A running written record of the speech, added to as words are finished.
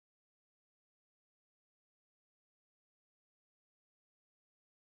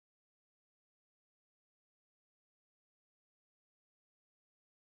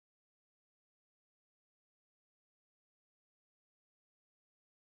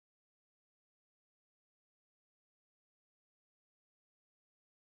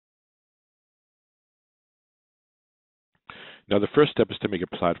Now the first step is to make a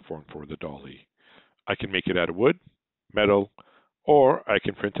platform for the dolly. I can make it out of wood, metal, or I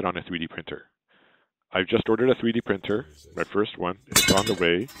can print it on a 3D printer. I've just ordered a 3D printer, my first one. It's on the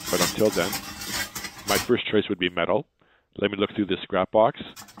way, but until then, my first choice would be metal. Let me look through this scrap box.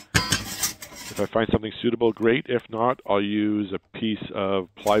 If I find something suitable, great. If not, I'll use a piece of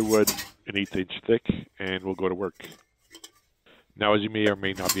plywood, an 1/8 inch thick, and we'll go to work. Now, as you may or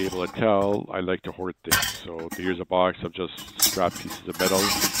may not be able to tell, I like to hoard things. So here's a box of just scrap pieces of metal.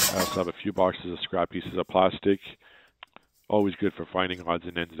 I also have a few boxes of scrap pieces of plastic. Always good for finding odds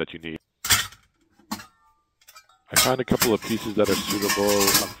and ends that you need. I found a couple of pieces that are suitable.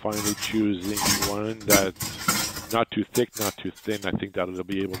 I'm finally choosing one that's not too thick, not too thin. I think that it'll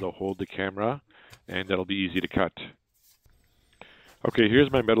be able to hold the camera and that'll be easy to cut. Okay, here's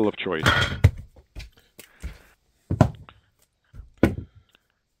my metal of choice.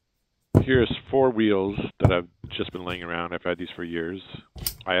 Here's 4 wheels that I've just been laying around. I've had these for years.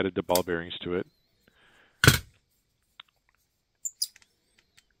 I added the ball bearings to it.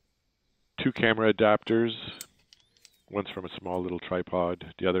 2 camera adapters. One's from a small little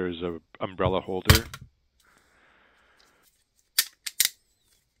tripod. The other is an umbrella holder.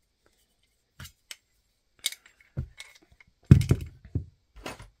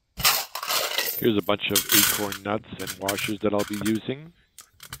 Here's a bunch of acorn nuts and washers that I'll be using.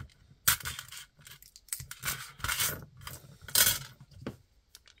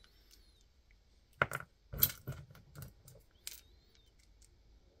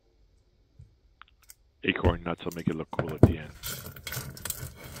 Acorn nuts will make it look cool at the end.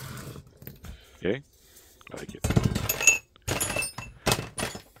 Okay, I like it.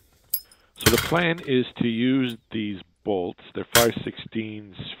 So the plan is to use these bolts, they're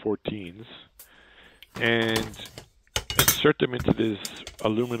 5/16 14s, and insert them into this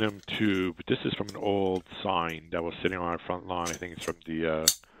aluminum tube. This is from an old sign that was sitting on our front lawn. I think it's from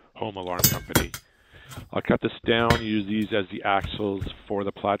the home alarm company. I'll cut this down, use these as the axles for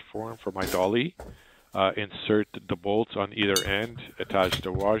the platform for my dolly. Insert the bolts on either end, attach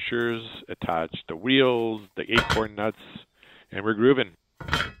the washers, attach the wheels, the acorn nuts, and we're grooving.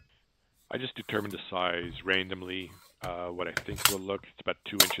 I just determined the size randomly, what I think will look. It's about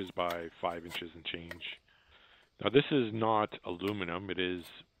 2 inches by 5 inches and change. Now this is not aluminum, it is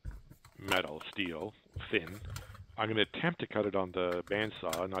metal, steel, thin. I'm going to attempt to cut it on the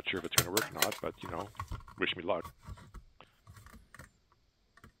bandsaw. I'm not sure if it's going to work or not, but you know, wish me luck.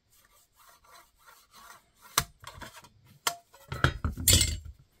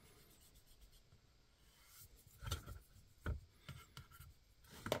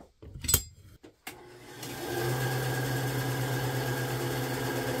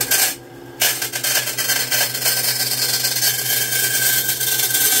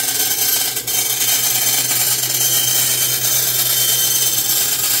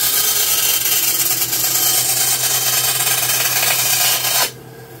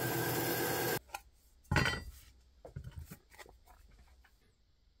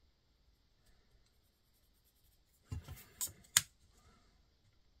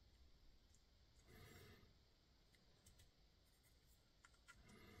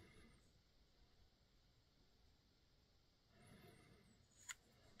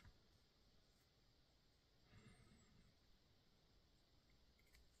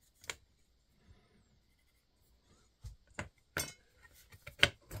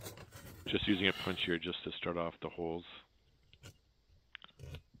 Just using a punch here just to start off the holes.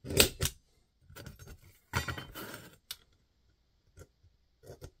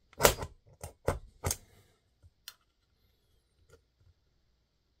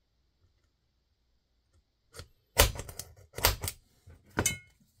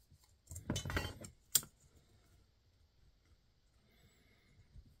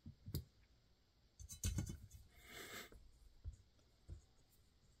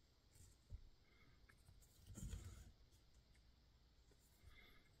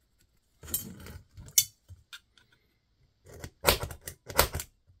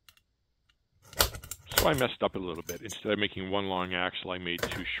 So I messed up a little bit. Instead of making one long axle, I made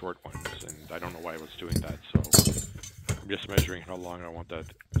 2 short ones, and I don't know why I was doing that. So I'm just measuring how long I want that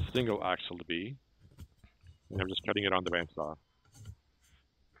single axle to be, and I'm just cutting it on the bandsaw.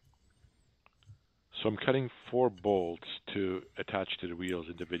 So I'm cutting 4 bolts to attach to the wheels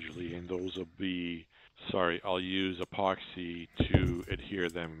individually, and those will be, I'll use epoxy to adhere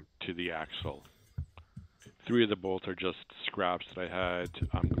them to the axle. 3 of the bolts are just scraps that I had.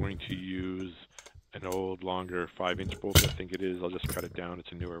 I'm going to use an old, longer 5-inch bolt, I think it is. I'll just cut it down.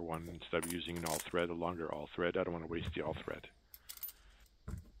 It's a newer one instead of using an all thread, a longer all thread. I don't want to waste the all thread.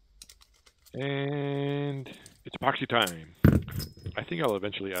 And it's epoxy time. I think I'll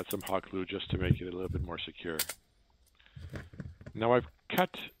eventually add some hot glue just to make it a little bit more secure. Now I've cut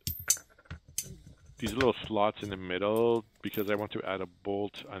these little slots in the middle because I want to add a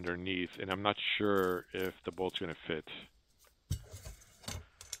bolt underneath, and I'm not sure if the bolt's going to fit.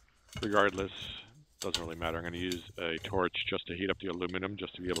 Regardless, doesn't really matter. I'm going to use a torch just to heat up the aluminum,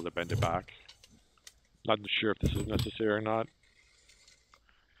 just to be able to bend it back. Not sure if this is necessary or not.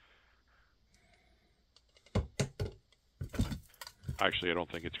 Actually, I don't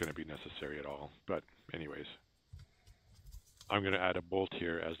think it's going to be necessary at all. But anyways, I'm going to add a bolt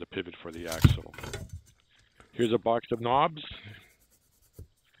here as the pivot for the axle. Here's a box of knobs.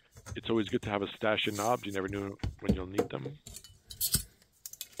 It's always good to have a stash of knobs. You never know when you'll need them.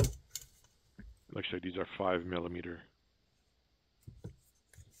 Looks like these are 5mm.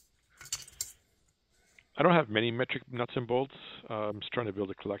 I don't have many metric nuts and bolts. I'm just trying to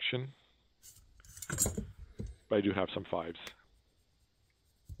build a collection. But I do have some 5s.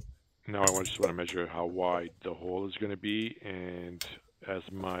 Now I just want to measure how wide the hole is going to be, and as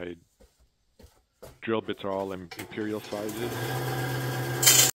my drill bits are all imperial sizes,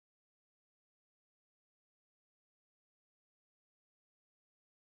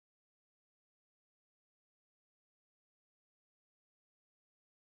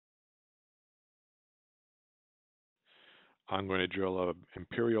 I'm going to drill an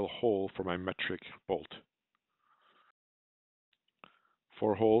imperial hole for my metric bolt.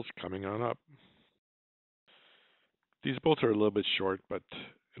 4 holes coming on up. These bolts are a little bit short, but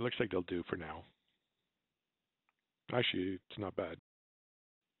it looks like they'll do for now. Actually, it's not bad.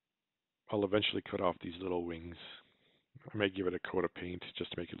 I'll eventually cut off these little wings. I may give it a coat of paint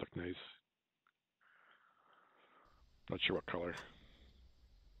just to make it look nice. Not sure what color.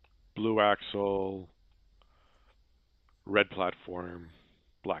 Blue axle, red platform,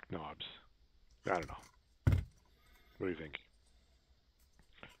 black knobs. I don't know. What do you think?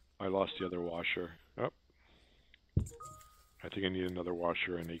 I lost the other washer. Oh. I think I need another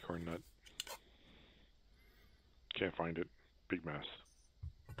washer and acorn nut. Can't find it. Big mess.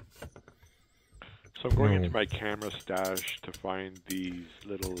 So I'm going into my camera stash to find these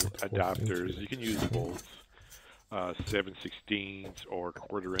little adapters. You can use bolts, 7/16 or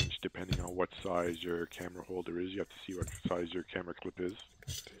 1/4 inch, depending on what size your camera holder is. You have to see what size your camera clip is.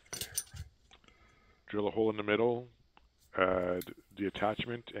 Drill a hole in the middle, add the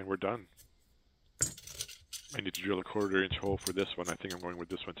attachment, and we're done. I need to drill a 1/4 inch hole for this one. I think I'm going with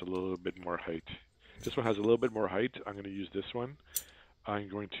this one. It's a little bit more height. This one has a little bit more height. I'm going to use this one. I'm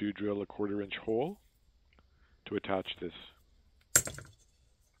going to drill a 1/4 inch hole to attach this.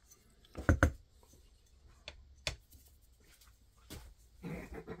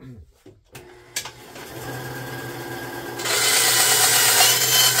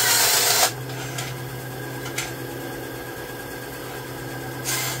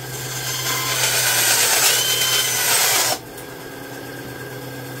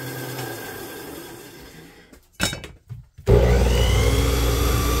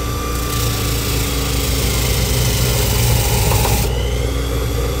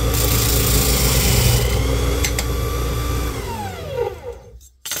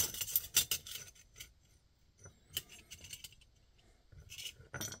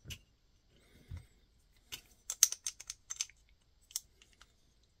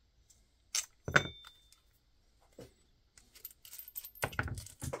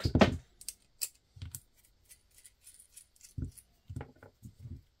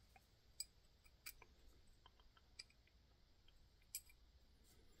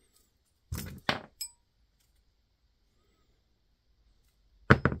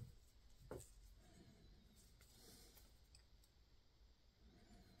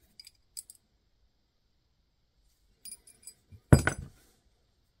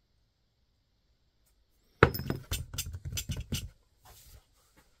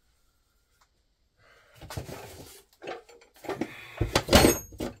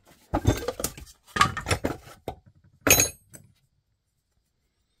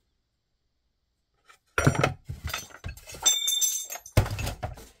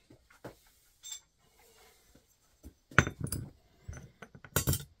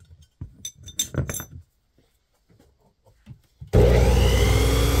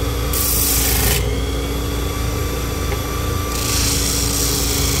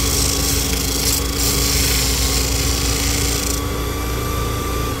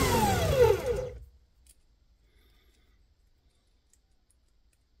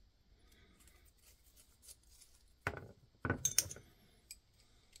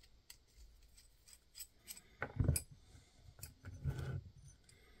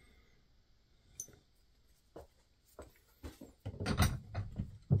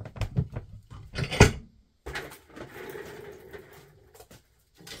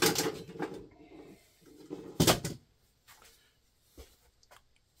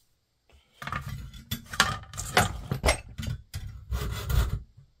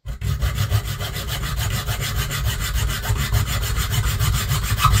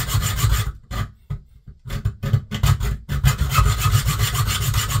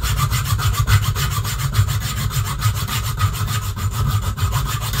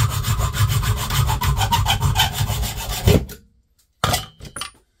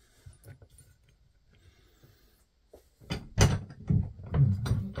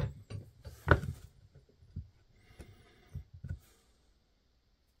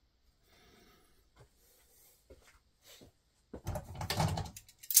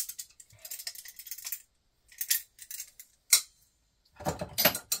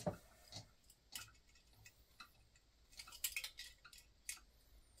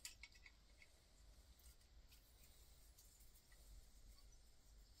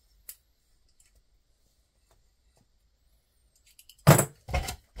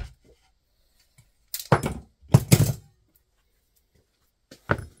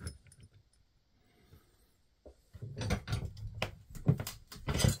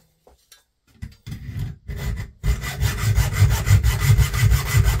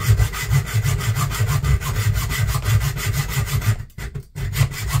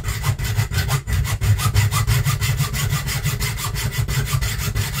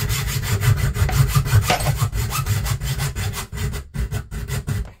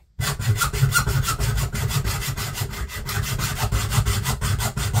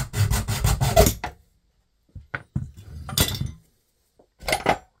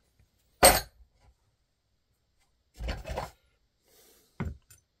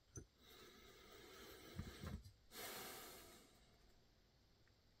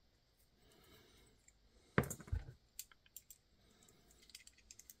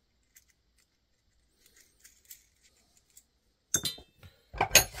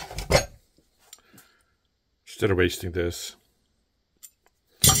 instead of wasting this,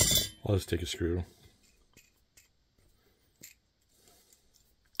 I'll just take a screw.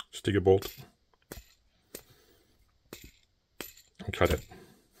 Just take a bolt and cut it.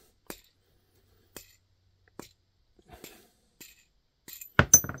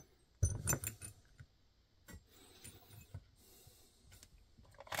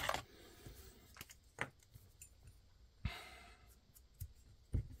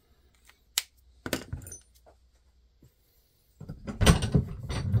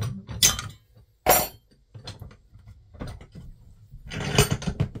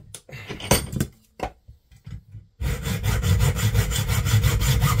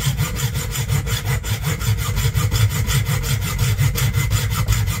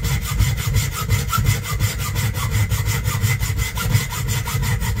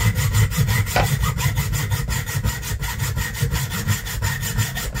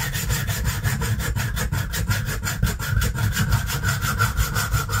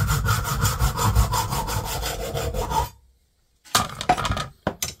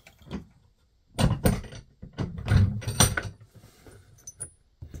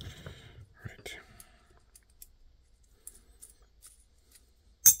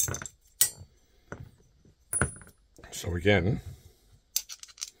 So again,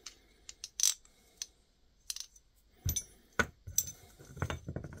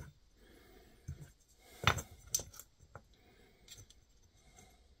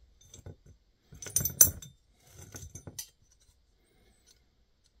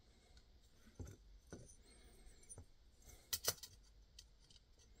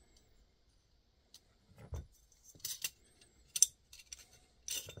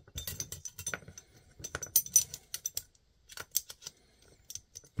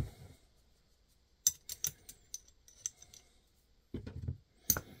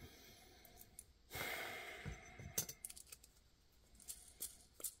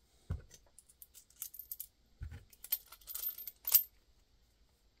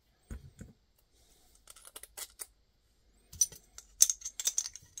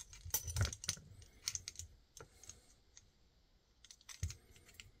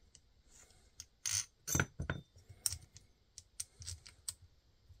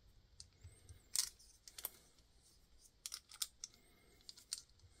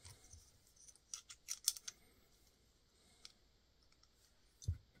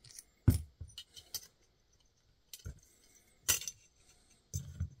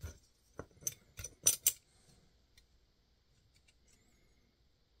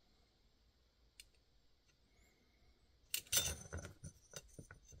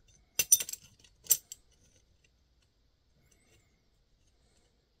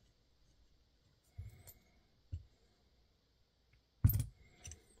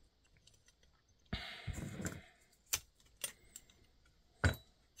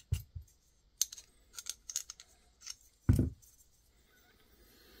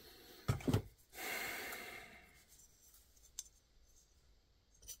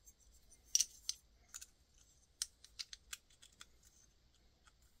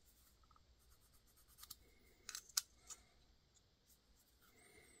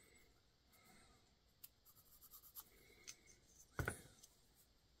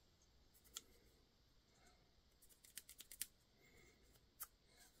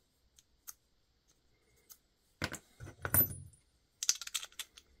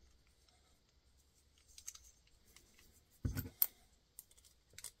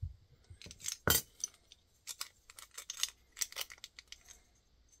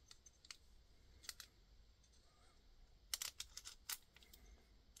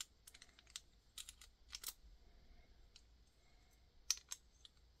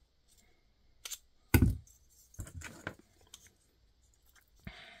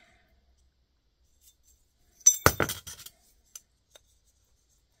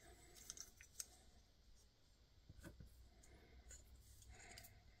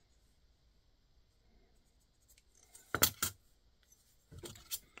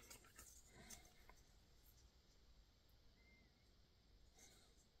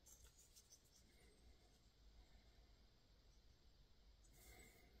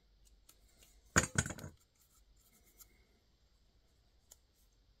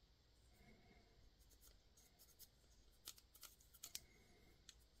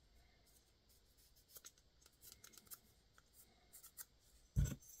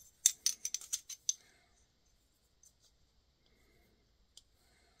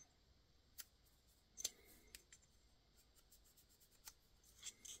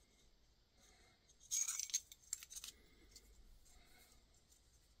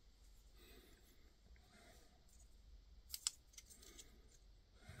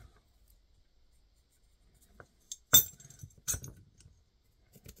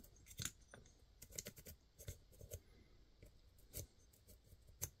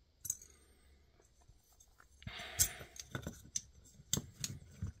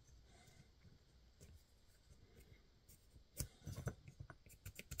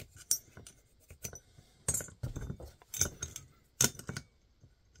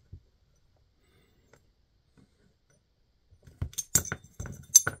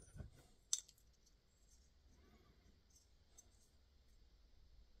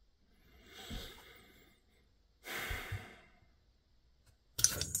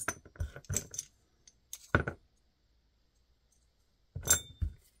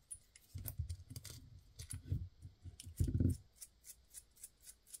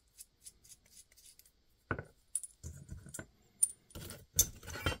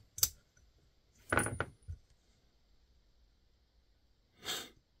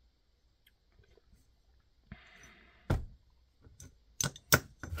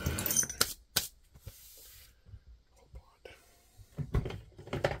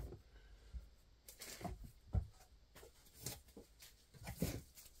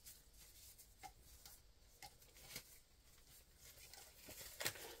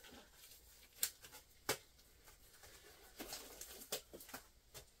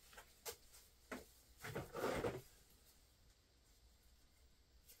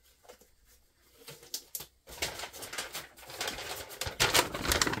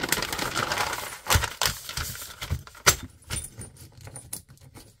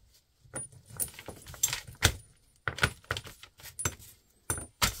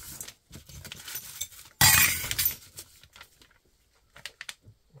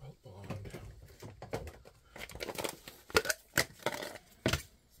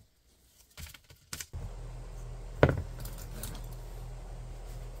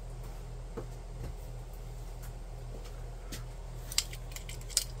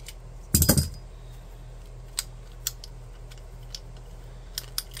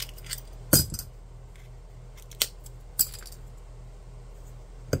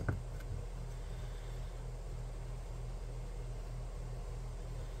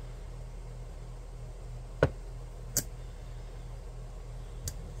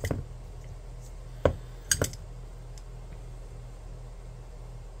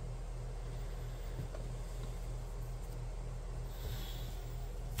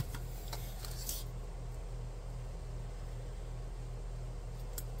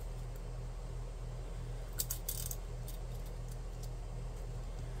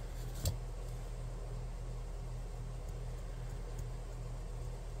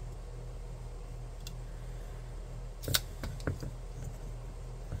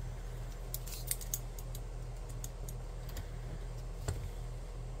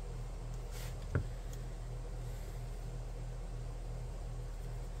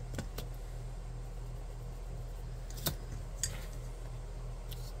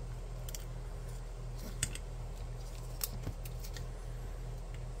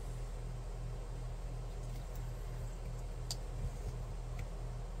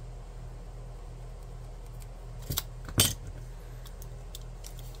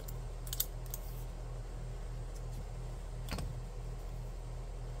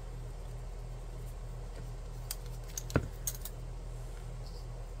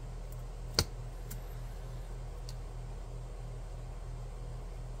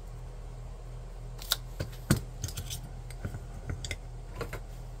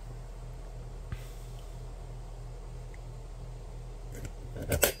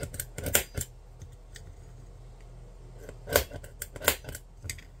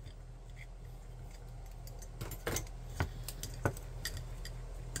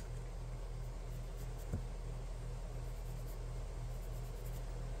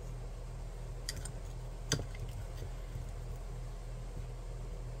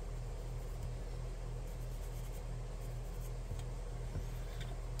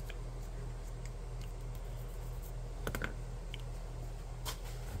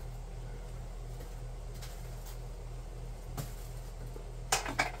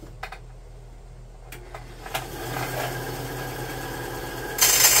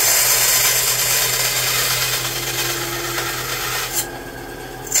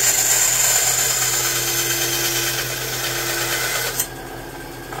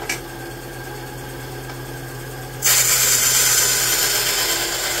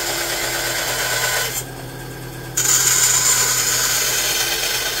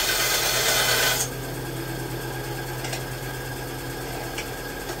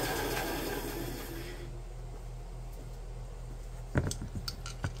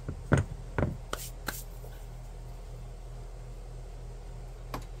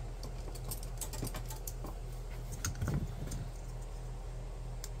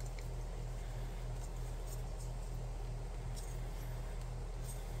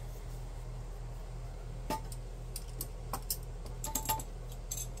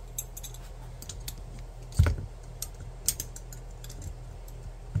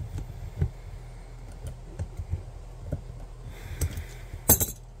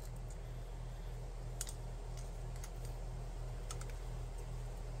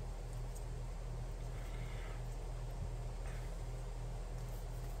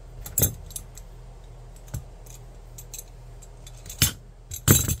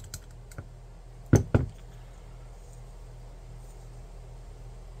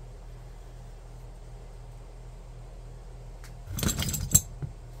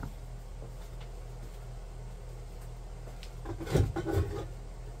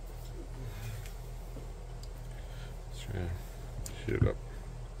 Heat it up.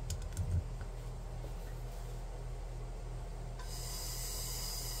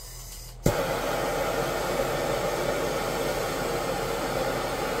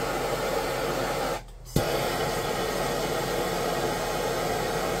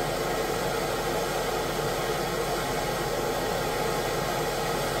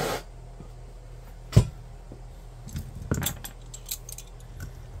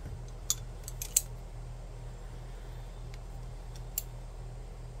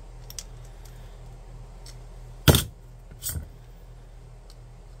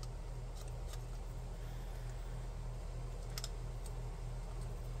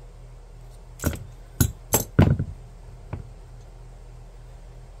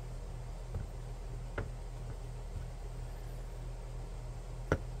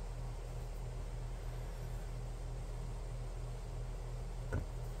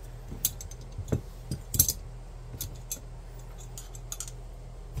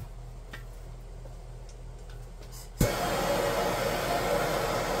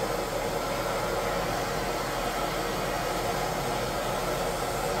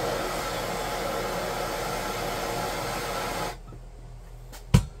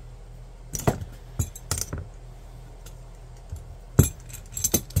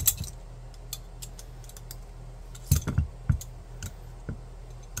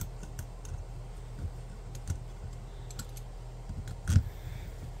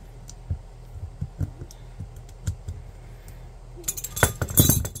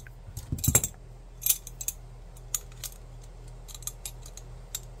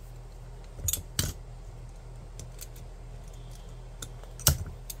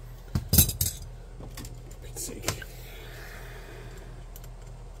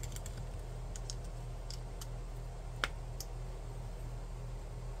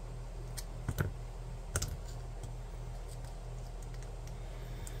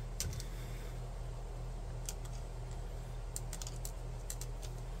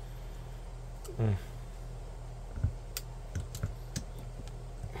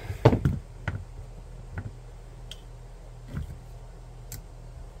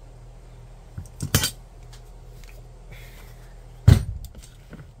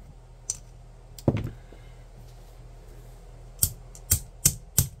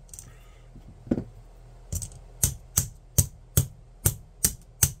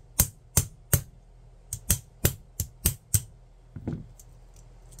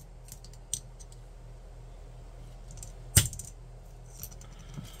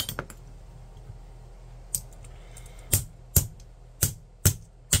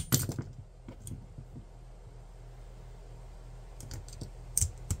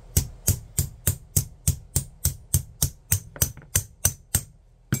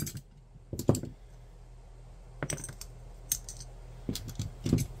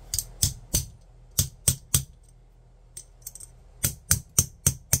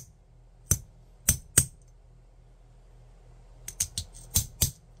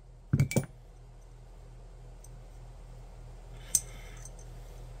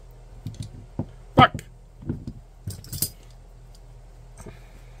 Fuck!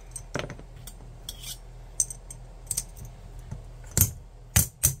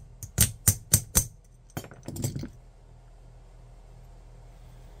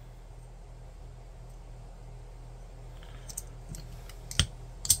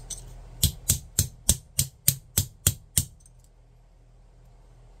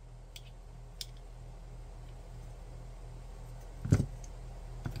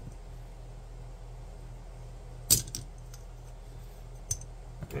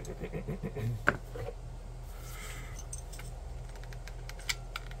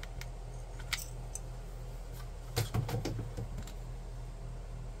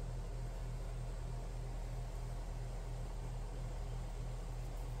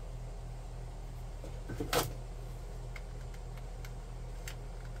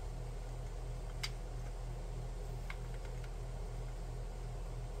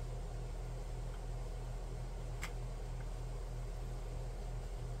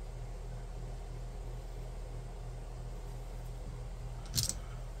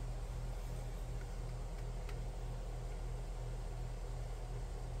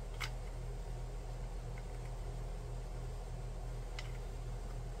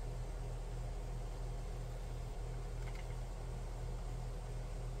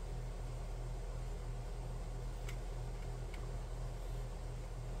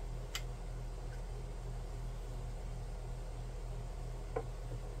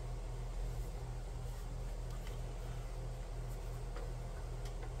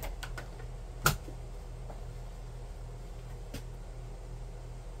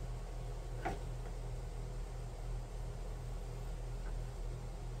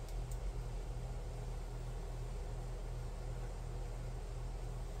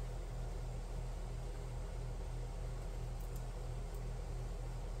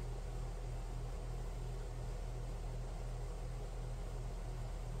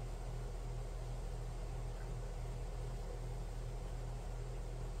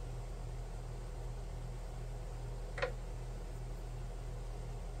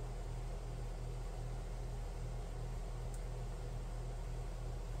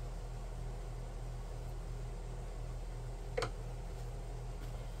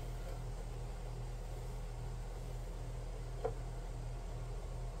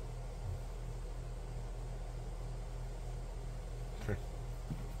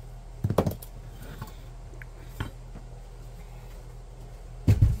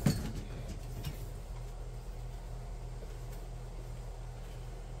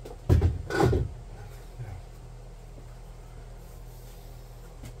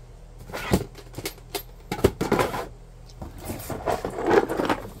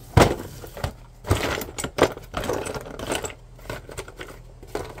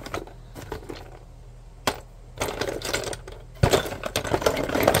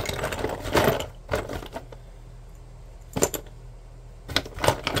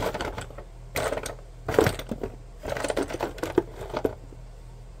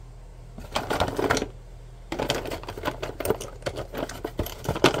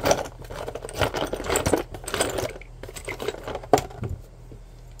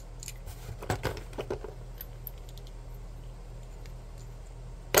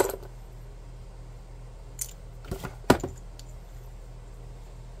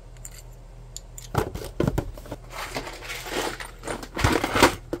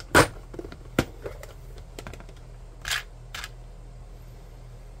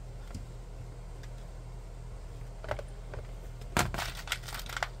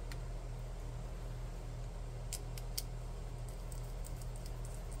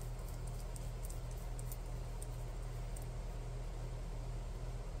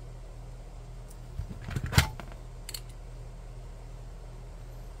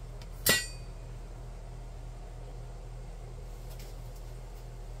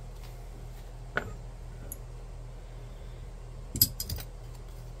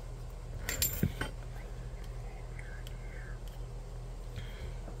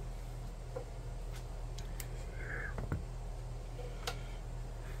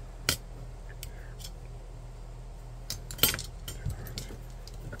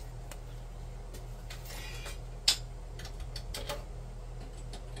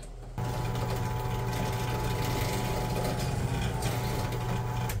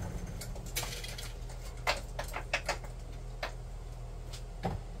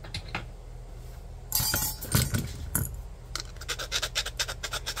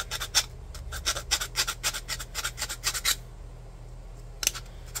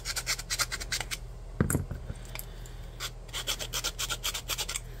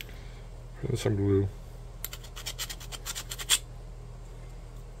 And some glue.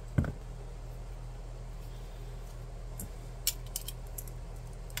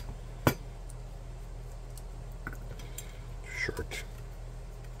 Short.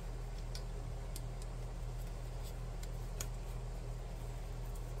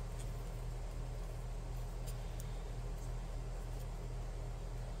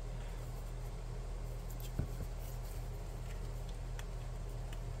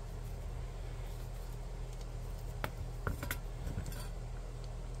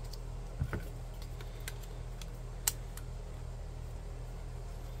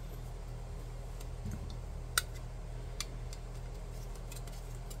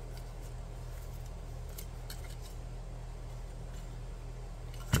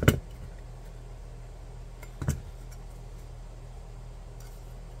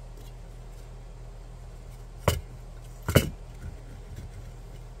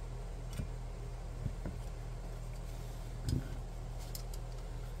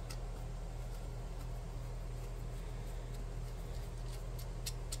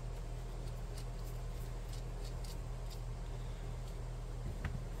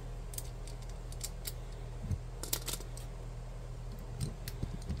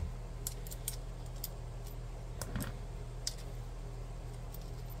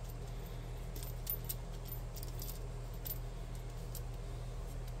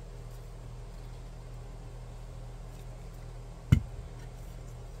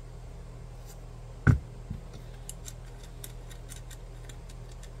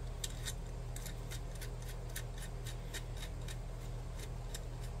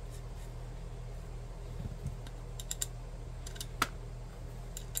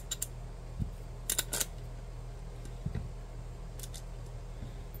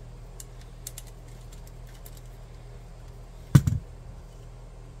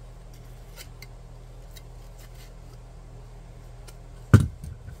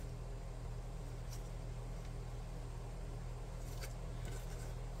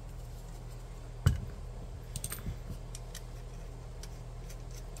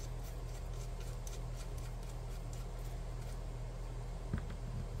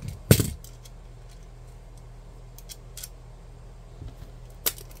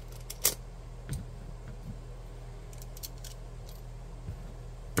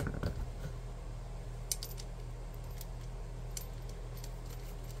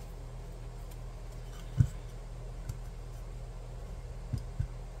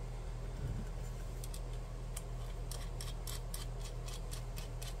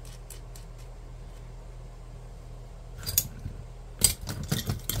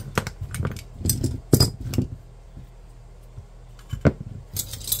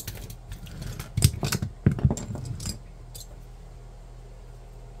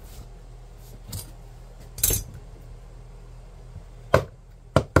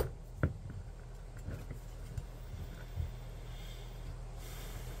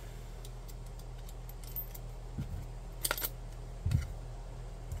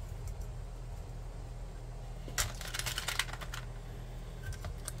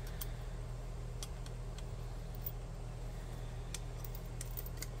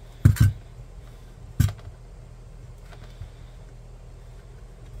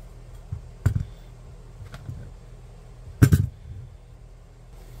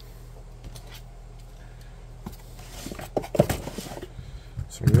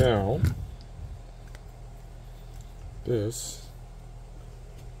 So now, this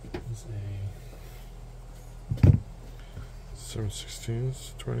is a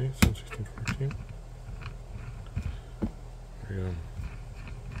 7/16, 20, 7/16, 14. There we go.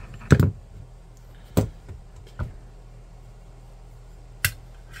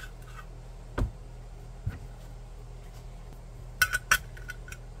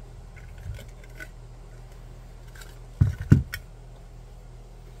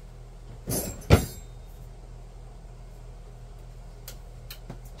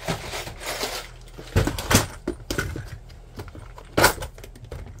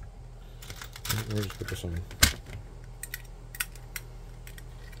 We'll just put this on.